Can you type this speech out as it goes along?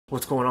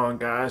What's going on,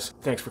 guys?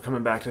 Thanks for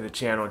coming back to the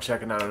channel and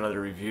checking out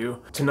another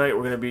review. Tonight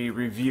we're going to be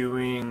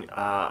reviewing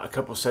a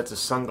couple sets of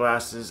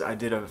sunglasses I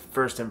did a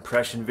first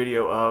impression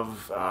video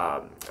of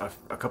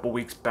a couple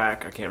weeks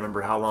back. I can't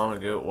remember how long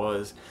ago it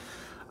was.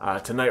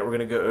 Tonight we're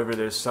going to go over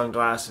those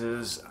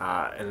sunglasses,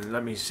 and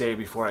let me say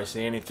before I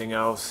say anything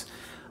else,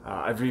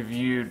 I've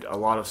reviewed a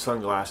lot of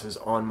sunglasses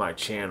on my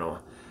channel.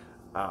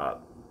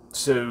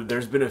 So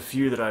there's been a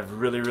few that I've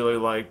really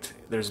liked.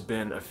 There's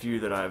been a few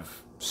that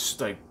I've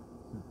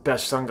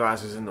best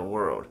sunglasses in the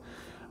world.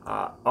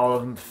 All of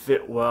them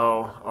fit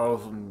well. All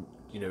of them,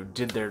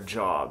 did their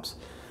jobs.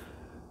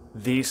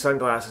 These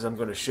sunglasses I'm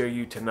going to show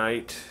you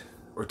tonight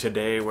or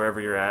today, wherever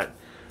you're at,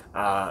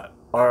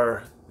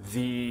 are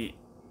the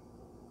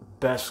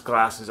best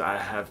glasses I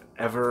have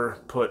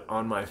ever put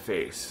on my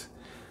face.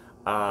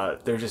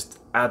 They're just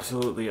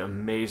absolutely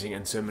amazing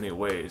in so many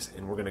ways,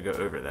 and we're going to go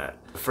over that.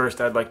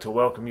 First, I'd like to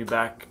welcome you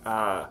back,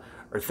 or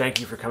thank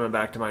you for coming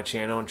back to my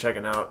channel and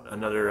checking out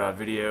another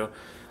video.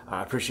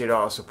 I appreciate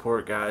all the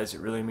support, guys. It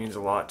really means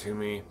a lot to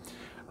me.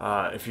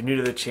 If you're new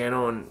to the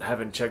channel and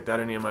haven't checked out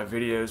any of my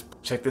videos,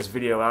 check this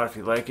video out if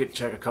you like it.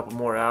 Check a couple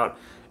more out,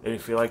 and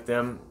if you like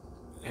them,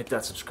 hit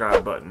that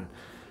subscribe button.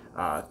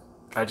 I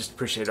just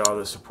appreciate all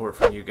the support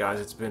from you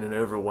guys. It's been an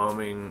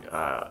overwhelming,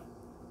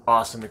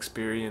 awesome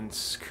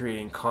experience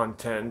creating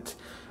content,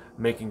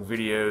 making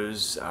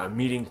videos,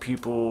 meeting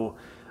people,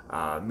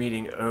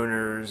 meeting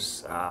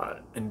owners,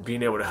 and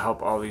being able to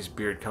help all these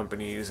beard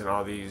companies and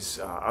all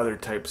these other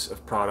types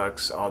of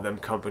products, all them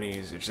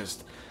companies. It's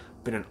just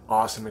been an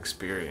awesome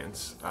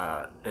experience,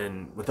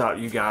 and without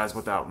you guys,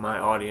 without my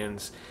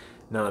audience,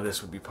 none of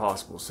this would be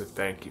possible, so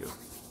thank you.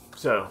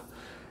 So,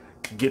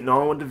 getting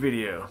on with the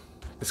video.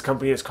 This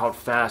company is called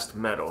Fast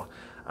Metal,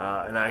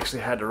 and I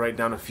actually had to write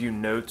down a few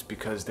notes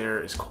because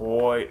there is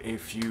quite a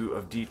few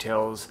of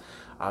details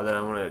that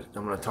I'm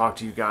gonna talk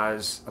to you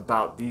guys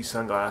about these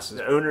sunglasses.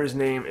 The owner's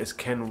name is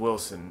Ken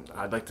Wilson.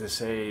 I'd like to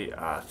say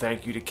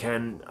thank you to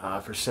Ken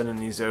for sending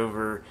these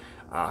over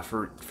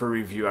for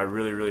review. I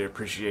really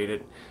appreciate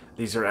it.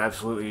 These are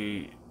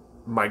absolutely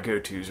my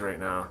go-tos right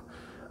now,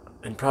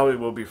 and probably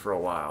will be for a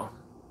while.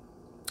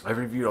 I've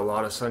reviewed a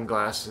lot of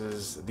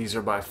sunglasses. These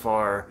are by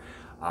far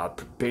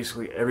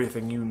basically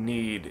everything you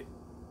need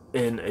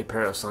in a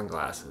pair of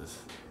sunglasses.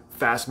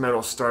 Fast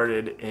Metal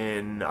started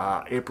in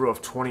April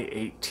of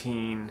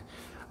 2018,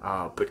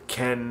 but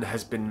Ken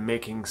has been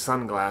making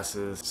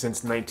sunglasses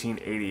since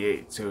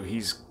 1988, so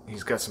he's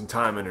got some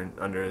time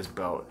under his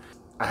belt.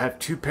 I have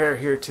two pair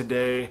here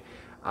today.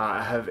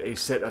 I have a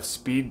set of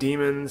Speed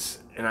Demons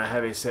and I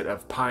have a set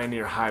of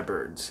Pioneer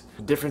Hybrids.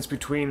 The difference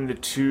between the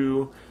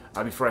two,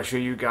 before I show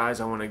you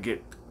guys, I want to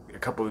get a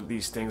couple of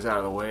these things out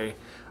of the way.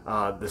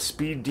 The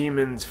Speed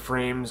Demons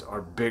frames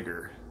are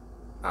bigger.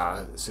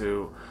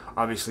 So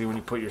obviously when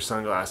you put your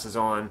sunglasses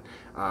on,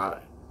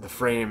 the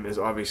frame is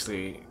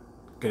obviously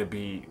going to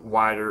be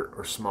wider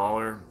or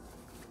smaller.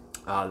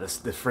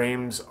 The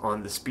frames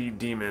on the Speed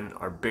Demon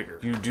are bigger.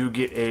 You do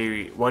get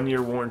a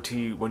 1-year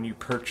warranty when you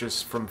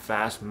purchase from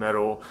Fast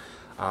Metal,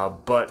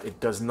 but it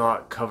does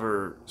not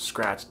cover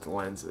scratched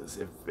lenses.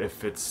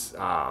 If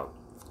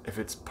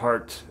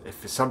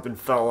something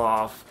fell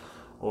off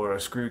or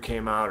a screw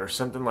came out or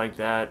something like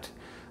that,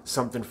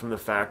 something from the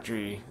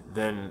factory,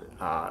 then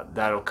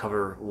that'll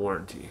cover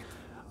warranty.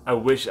 I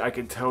wish I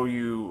could tell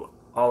you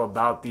all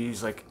about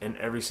these in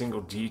every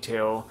single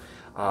detail,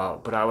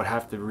 but I would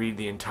have to read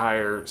the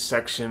entire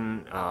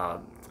section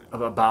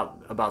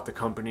about the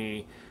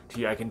company to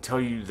you. I can tell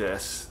you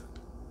this: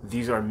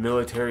 these are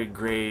military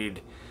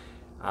grade,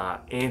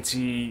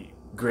 ANSI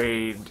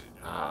grade,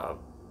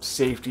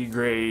 safety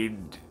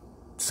grade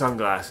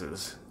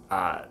sunglasses.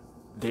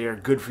 They are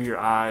good for your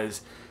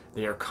eyes.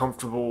 They are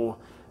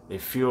comfortable. They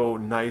feel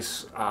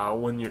nice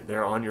when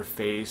they're on your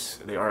face.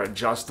 They are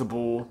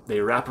adjustable.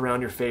 They wrap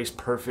around your face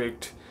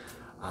perfect.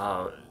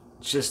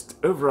 Just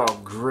overall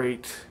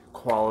great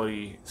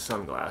quality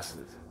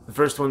sunglasses. The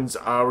first ones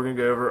we're going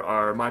to go over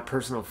are my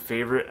personal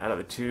favorite out of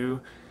the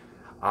two.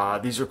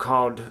 These are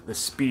called the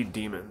Speed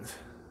Demons.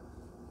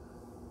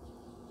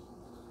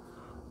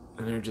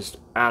 And they're just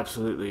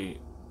absolutely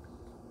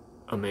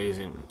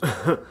amazing.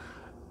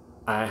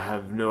 I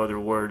have no other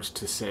words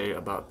to say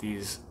about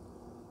these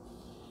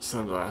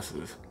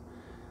sunglasses.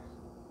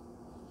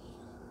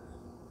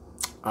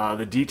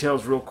 The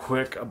details real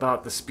quick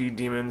about the Speed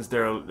Demons.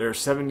 They're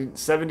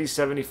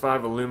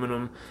 70-75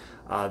 aluminum.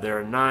 They're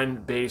a 9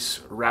 base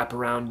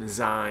wraparound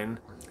design.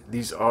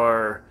 These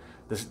are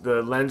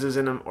the lenses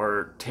in them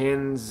are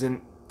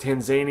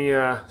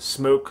Tanzania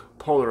smoke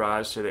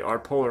polarized, so they are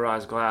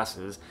polarized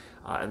glasses,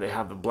 and they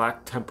have the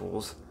black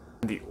temples.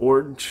 The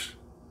orange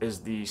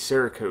is the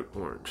Cerakote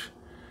orange.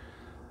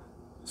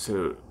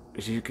 So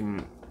as you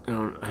can,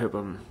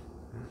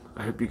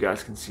 I hope you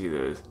guys can see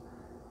those.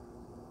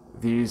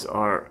 These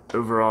are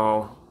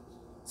overall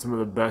some of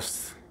the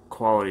best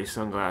quality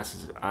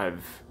sunglasses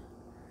I've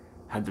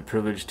had the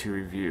privilege to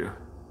review.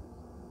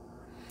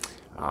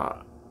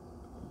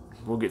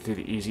 We'll get through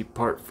the easy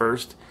part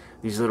first.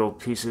 These little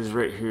pieces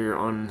right here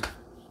on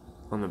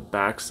the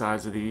back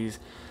sides of these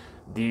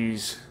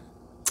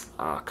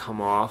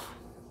come off,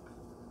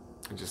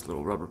 and just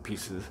little rubber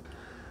pieces.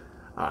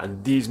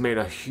 And these made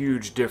a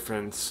huge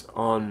difference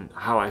on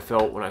how I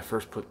felt when I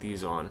first put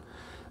these on.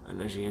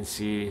 And as you can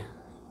see,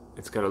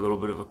 it's got a little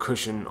bit of a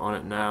cushion on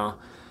it now.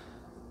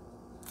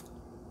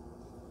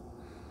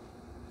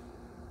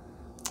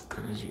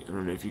 And I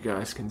don't know if you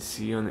guys can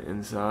see on the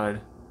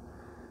inside,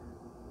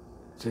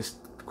 just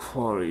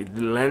quality.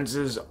 The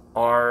lenses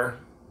are,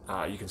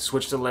 you can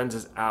switch the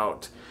lenses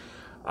out.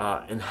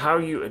 And how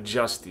you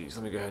adjust these,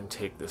 let me go ahead and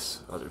take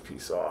this other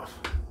piece off.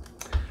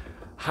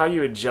 How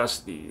you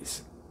adjust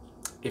these,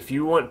 if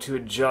you want to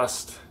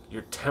adjust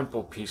your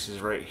temple pieces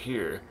right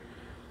here,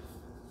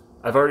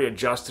 I've already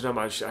adjusted them.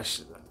 I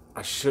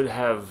should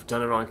have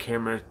done it on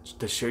camera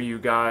to show you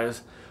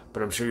guys,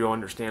 but I'm sure you'll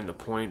understand the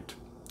point.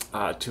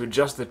 To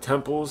adjust the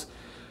temples,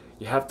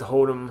 you have to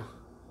hold them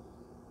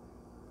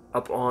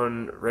up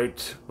on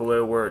right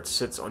below where it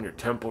sits on your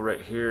temple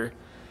right here,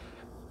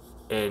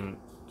 and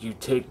you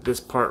take this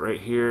part right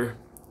here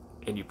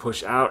and you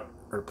push out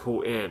or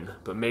pull in,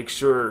 but make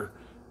sure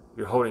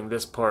you're holding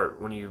this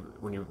part when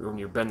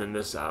you're bending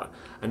this out.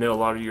 I know a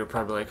lot of you are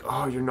probably like,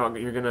 oh, you're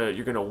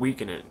gonna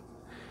weaken it.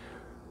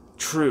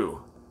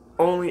 True,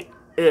 only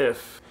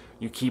if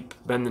you keep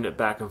bending it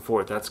back and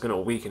forth. That's gonna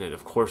weaken it,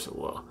 of course it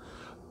will.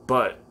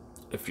 But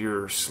if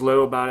you're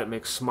slow about it,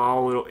 make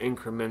small little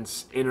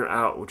increments in or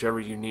out, whichever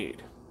you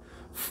need.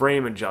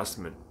 Frame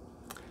adjustment.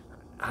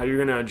 How you're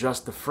gonna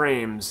adjust the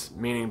frames,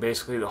 meaning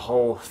basically the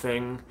whole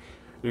thing,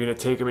 you're gonna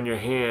take them in your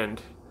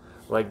hand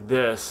like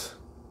this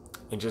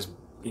and just,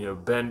 you know,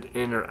 bend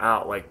in or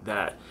out like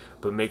that,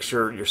 but make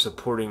sure you're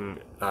supporting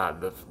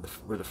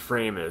where the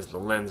frame is, the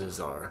lenses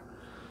are.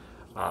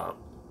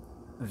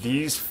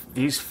 These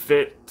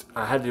fit.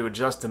 I had to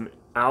adjust them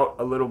out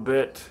a little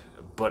bit,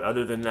 but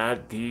other than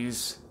that,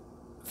 these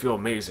feel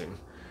amazing.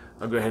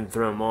 I'll go ahead and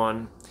throw them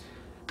on.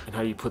 And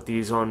how you put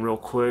these on real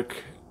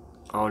quick,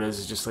 all it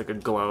is just like a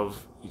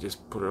glove. You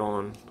just put it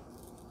on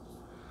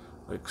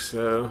like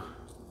so,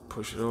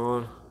 push it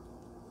on,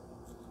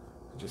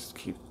 just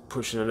keep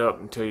pushing it up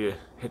until you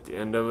hit the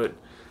end of it.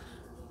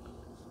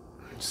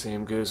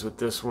 Same goes with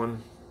this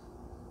one.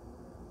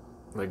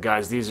 Like,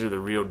 guys, these are the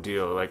real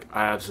deal. Like,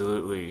 I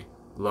absolutely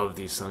love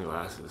these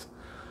sunglasses.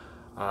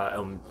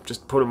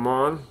 Just put them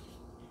on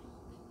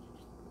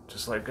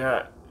just like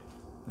that.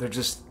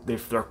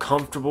 They're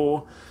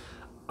comfortable.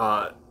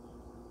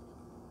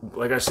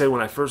 Like I said,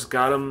 when I first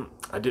got them,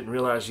 I didn't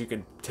realize you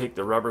could take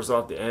the rubbers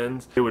off the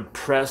ends. It would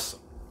press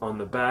on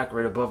the back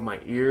right above my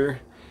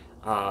ear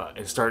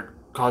and start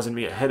causing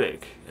me a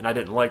headache, and I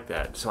didn't like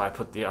that, so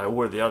I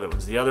wore the other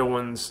ones. The other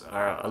ones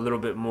are a little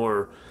bit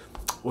more,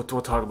 we'll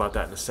talk about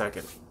that in a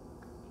second,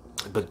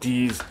 but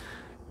these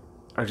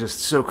are just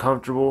so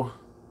comfortable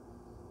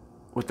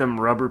with them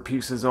rubber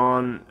pieces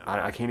on.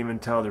 I can't even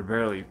tell, they're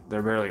barely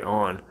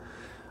on.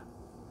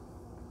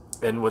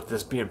 And with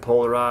this being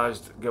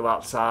polarized, go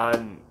outside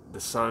and the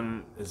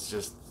sun is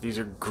just, these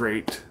are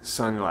great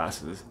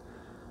sunglasses.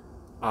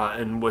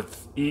 And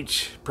with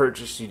each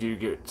purchase you do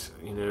get,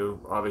 you know,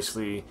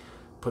 obviously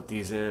put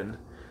these in.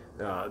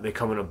 They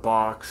come in a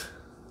box.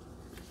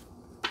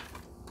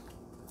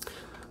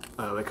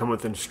 They come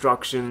with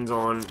instructions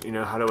on, you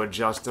know, how to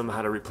adjust them,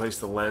 how to replace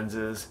the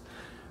lenses.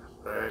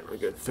 Alright, we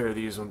gotta throw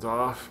these ones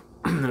off.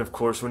 And of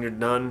course, when you're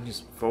done,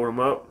 just fold them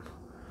up,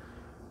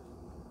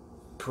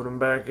 put them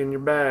back in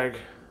your bag,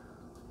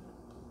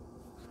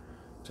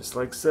 just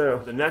like so.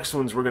 The next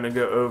ones we're gonna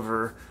go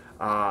over,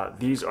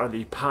 these are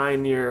the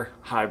Pioneer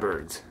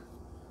Hybrids,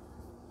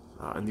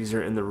 and these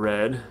are in the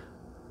red.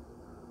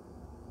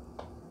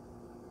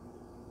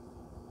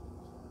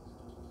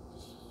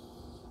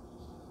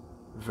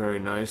 Very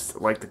nice.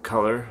 Like the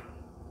color.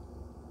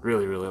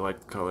 Really like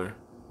the color.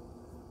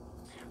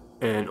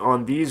 And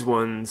on these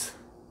ones,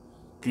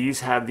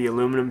 these have the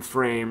aluminum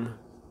frame,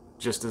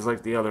 just as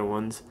like the other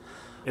ones.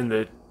 In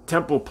the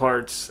temple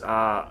parts,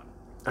 I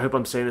hope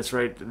I'm saying this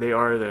right, they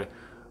are the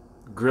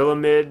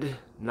Grilamid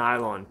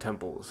nylon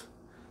temples.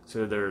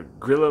 So they're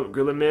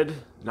Grilamid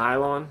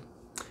nylon.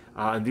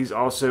 And these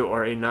also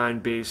are a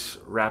 9-base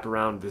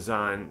wraparound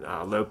design,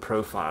 low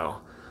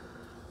profile.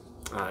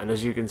 And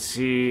as you can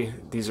see,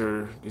 these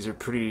are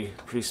pretty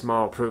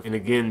small. And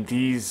again,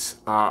 these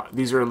are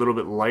a little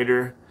bit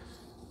lighter,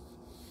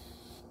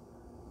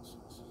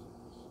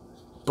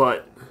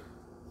 but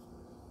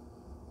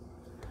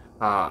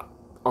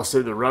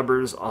also the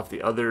rubbers off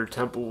the other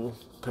temple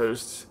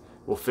posts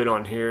will fit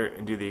on here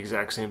and do the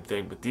exact same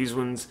thing. But these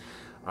ones,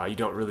 you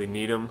don't really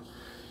need them.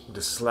 You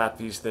just slap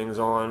these things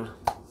on.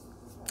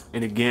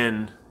 And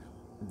again,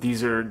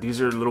 these are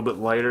a little bit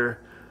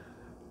lighter,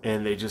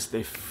 and they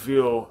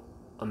feel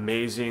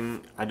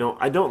amazing. I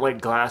don't like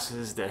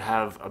glasses that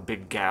have a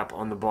big gap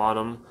on the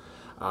bottom,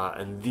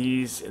 and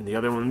these and the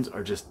other ones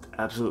are just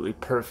absolutely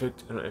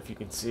perfect. I don't know if you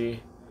can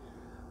see.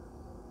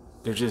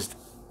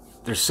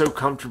 They're so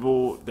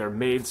comfortable. They're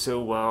made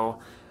so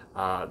well.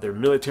 They're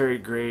military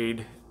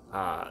grade.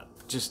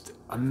 Just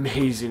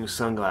amazing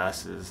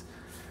sunglasses,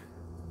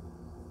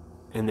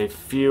 and they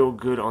feel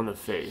good on the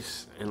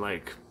face, and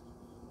like,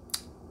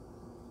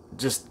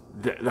 just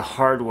the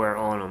hardware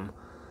on them,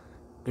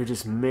 they're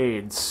just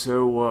made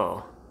so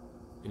well.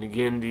 And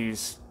again,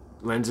 these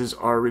lenses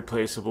are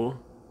replaceable.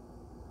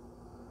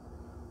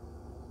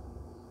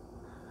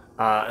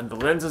 And the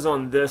lenses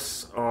on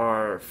this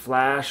are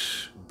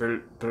flash,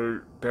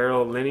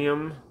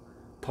 beryllium,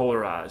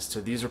 polarized. So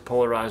these are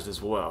polarized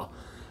as well.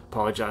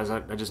 Apologize,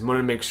 I just wanted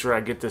to make sure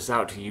I get this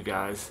out to you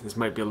guys. This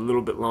might be a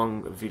little bit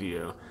long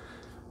video,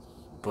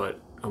 but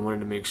I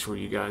wanted to make sure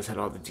you guys had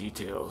all the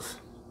details.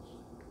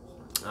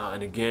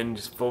 And again,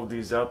 just fold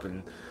these up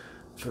and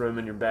throw them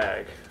in your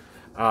bag.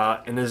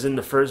 And as in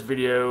the first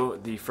video,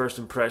 the first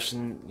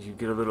impression, you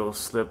get a little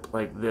slip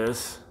like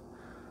this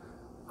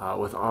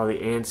with all the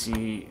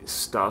ANSI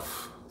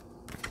stuff.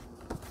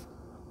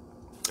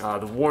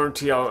 The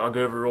warranty, I'll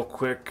go over real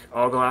quick.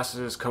 All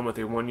glasses come with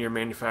a 1-year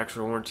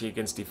manufacturer warranty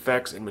against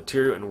defects in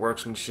material and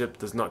workmanship.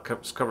 Does not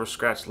cover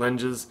scratched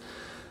lenses.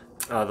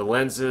 The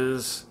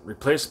lenses,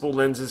 replaceable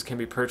lenses, can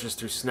be purchased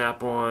through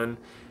Snap-on,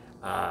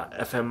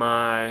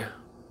 FMI,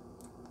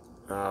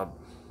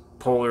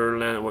 polar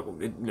lens,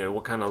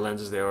 what kind of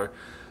lenses they are.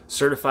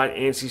 Certified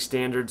ANSI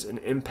standards and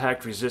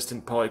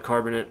impact-resistant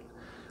polycarbonate.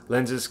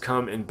 Lenses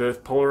come in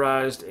both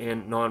polarized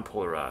and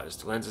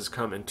non-polarized. Lenses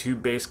come in 2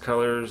 base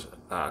colors,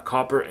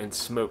 copper and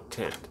smoke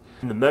tint.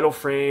 In the metal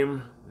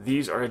frame,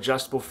 these are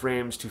adjustable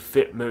frames to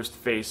fit most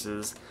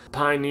faces.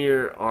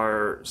 Pioneer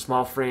are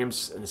small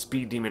frames and the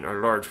Speed Demon are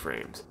large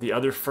frames. The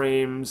other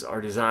frames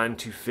are designed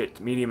to fit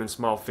medium and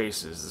small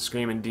faces. The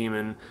Screaming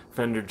Demon,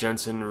 Fender,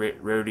 Jensen,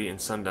 Rhodey,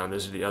 and Sundown.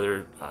 Those are the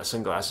other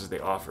sunglasses they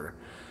offer.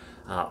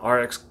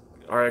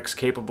 RX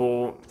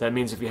capable, that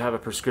means if you have a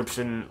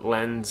prescription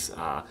lens,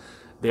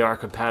 they are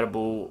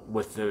compatible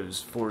with those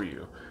for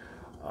you.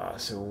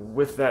 So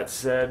with that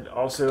said,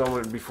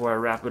 also before I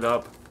wrap it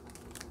up,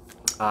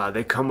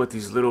 they come with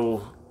these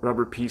little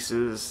rubber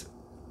pieces.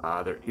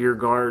 They're ear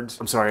guards.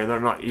 I'm sorry,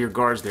 they're not ear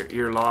guards, they're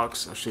ear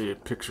locks. I'll show you a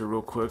picture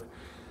real quick.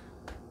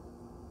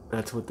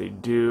 That's what they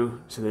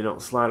do, so they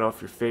don't slide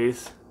off your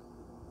face.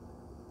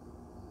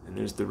 And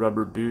there's the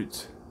rubber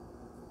boots.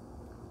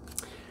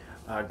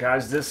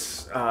 Guys,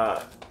 this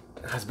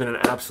has been an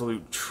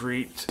absolute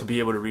treat to be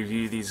able to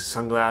review these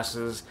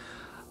sunglasses.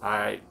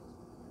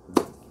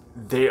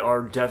 They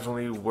are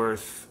definitely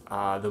worth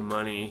the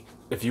money.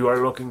 If you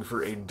are looking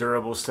for a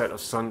durable set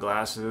of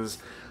sunglasses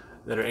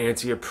that are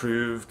ANSI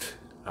approved,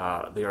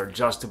 they are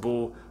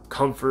adjustable,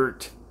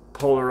 comfort,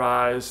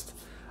 polarized,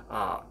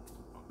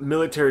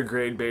 military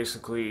grade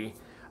basically,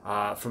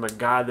 from a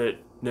guy that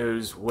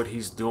knows what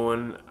he's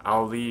doing.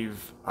 I'll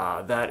leave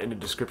that in the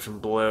description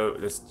below.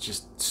 It's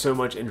just so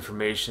much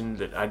information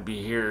that I'd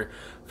be here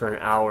for an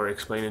hour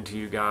explaining to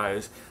you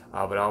guys,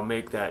 but I'll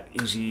make that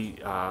easy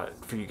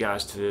for you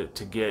guys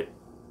to get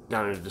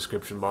down in the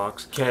description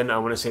box. Ken, I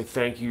want to say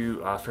thank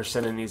you for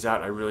sending these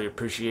out. I really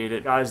appreciate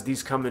it. Guys,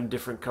 these come in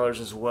different colors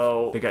as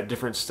well. They got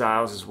different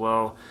styles as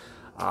well.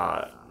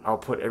 I'll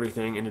put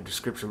everything in the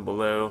description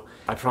below.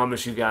 I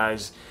promise you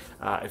guys,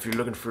 if you're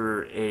looking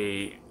for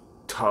a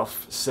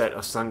tough set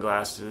of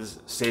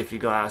sunglasses, safety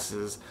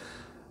glasses,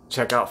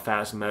 check out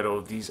Fast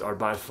Metal. These are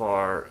by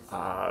far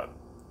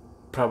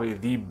probably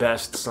the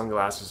best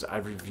sunglasses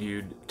I've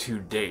reviewed to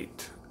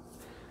date.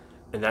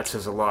 And that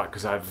says a lot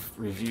because I've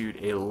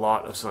reviewed a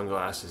lot of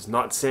sunglasses.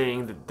 Not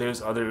saying that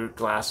those other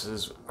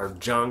glasses are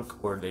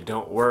junk or they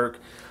don't work.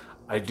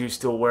 I do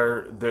still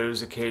wear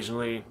those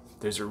occasionally.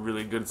 Those are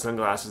really good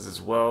sunglasses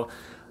as well.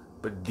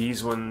 But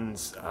these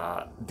ones,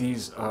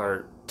 these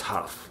are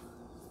tough.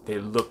 They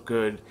look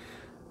good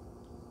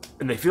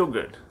and they feel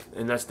good.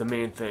 And that's the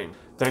main thing.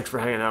 Thanks for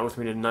hanging out with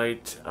me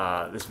tonight.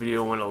 This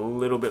video went a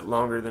little bit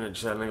longer than it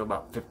should. I think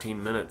about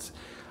 15 minutes.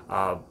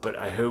 But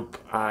I hope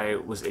I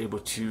was able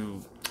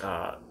to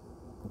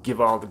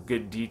give all the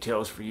good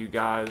details for you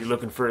guys. If you're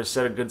looking for a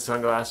set of good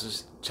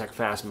sunglasses, check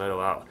Fast Metal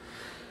out.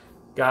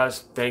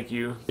 Guys, thank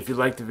you. If you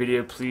liked the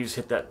video, please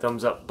hit that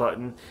thumbs up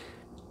button.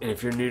 And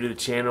if you're new to the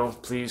channel,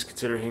 please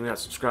consider hitting that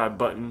subscribe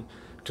button.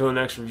 Until the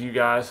next review,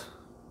 guys,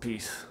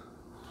 peace.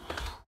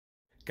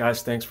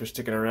 Guys, thanks for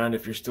sticking around.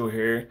 If you're still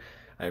here,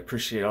 I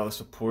appreciate all the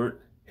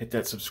support. Hit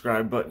that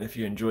subscribe button if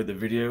you enjoyed the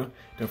video.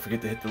 Don't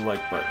forget to hit the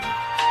like button.